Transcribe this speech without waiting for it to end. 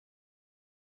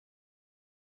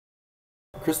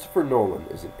Christopher Nolan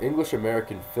is an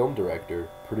English-American film director,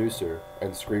 producer,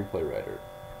 and screenplay writer.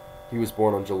 He was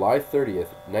born on July 30th,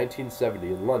 1970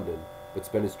 in London, but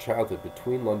spent his childhood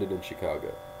between London and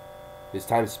Chicago. His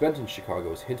time spent in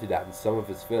Chicago is hinted at in some of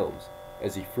his films,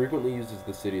 as he frequently uses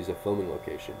the city as a filming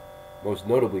location, most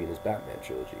notably in his Batman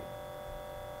trilogy.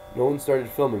 Nolan started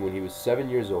filming when he was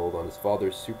 7 years old on his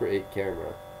father's Super 8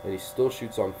 camera, and he still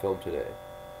shoots on film today.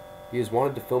 He has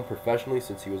wanted to film professionally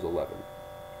since he was 11.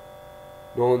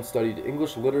 Nolan studied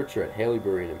English literature at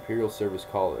Haileybury and Imperial Service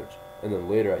College, and then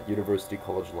later at University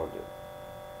College London.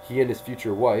 He and his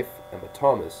future wife, Emma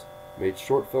Thomas, made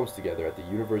short films together at the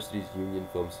university's Union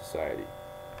Film Society.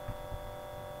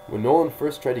 When Nolan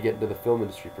first tried to get into the film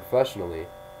industry professionally,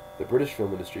 the British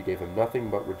film industry gave him nothing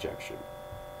but rejection.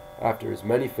 After his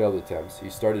many failed attempts, he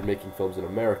started making films in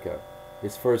America,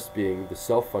 his first being the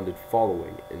self-funded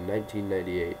Following in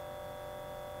 1998.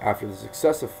 After the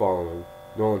success of Following,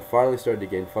 Nolan finally started to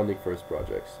gain funding for his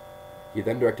projects. He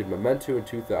then directed Memento in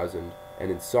 2000 and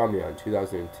Insomnia in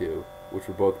 2002, which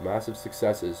were both massive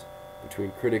successes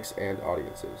between critics and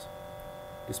audiences.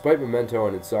 Despite Memento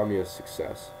and Insomnia's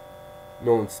success,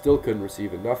 Nolan still couldn't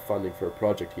receive enough funding for a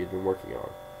project he had been working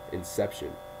on,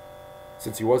 Inception.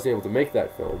 Since he wasn't able to make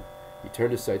that film, he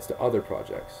turned his sights to other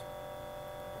projects.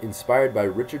 Inspired by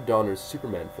Richard Donner's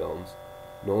Superman films,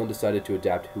 Nolan decided to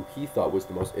adapt who he thought was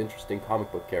the most interesting comic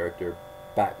book character,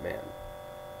 Batman.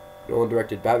 Nolan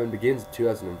directed Batman Begins in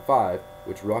 2005,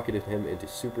 which rocketed him into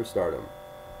superstardom.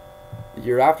 The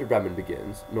year after Batman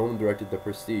Begins, Nolan directed The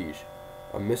Prestige,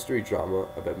 a mystery drama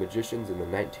about magicians in the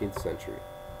 19th century.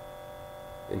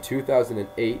 In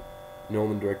 2008,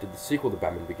 Nolan directed the sequel to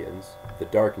Batman Begins, The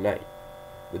Dark Knight.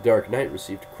 The Dark Knight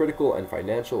received critical and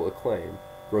financial acclaim,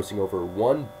 grossing over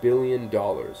 $1 billion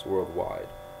worldwide,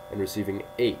 and receiving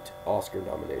 8 Oscar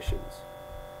nominations.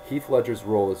 Heath Ledger's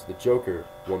role as the Joker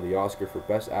won the Oscar for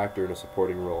Best Actor in a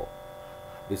Supporting Role.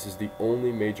 This is the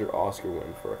only major Oscar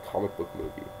win for a comic book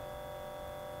movie.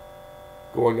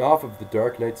 Going off of The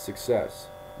Dark Knight's success,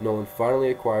 Nolan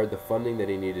finally acquired the funding that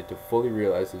he needed to fully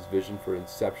realize his vision for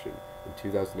Inception in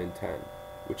 2010,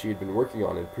 which he had been working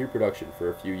on in pre-production for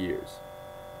a few years.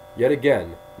 Yet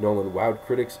again, Nolan wowed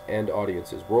critics and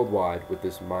audiences worldwide with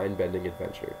this mind-bending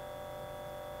adventure.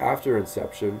 After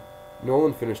Inception,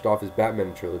 Nolan finished off his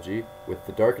Batman trilogy with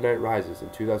The Dark Knight Rises in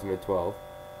 2012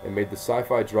 and made the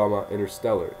sci-fi drama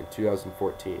Interstellar in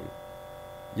 2014.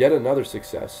 Yet another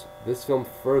success, this film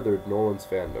furthered Nolan's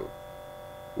fandom.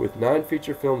 With 9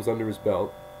 feature films under his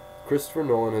belt, Christopher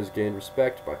Nolan has gained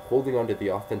respect by holding on to the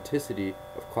authenticity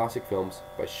of classic films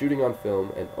by shooting on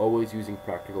film and always using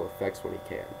practical effects when he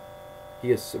can. He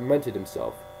has cemented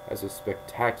himself as a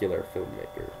spectacular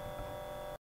filmmaker.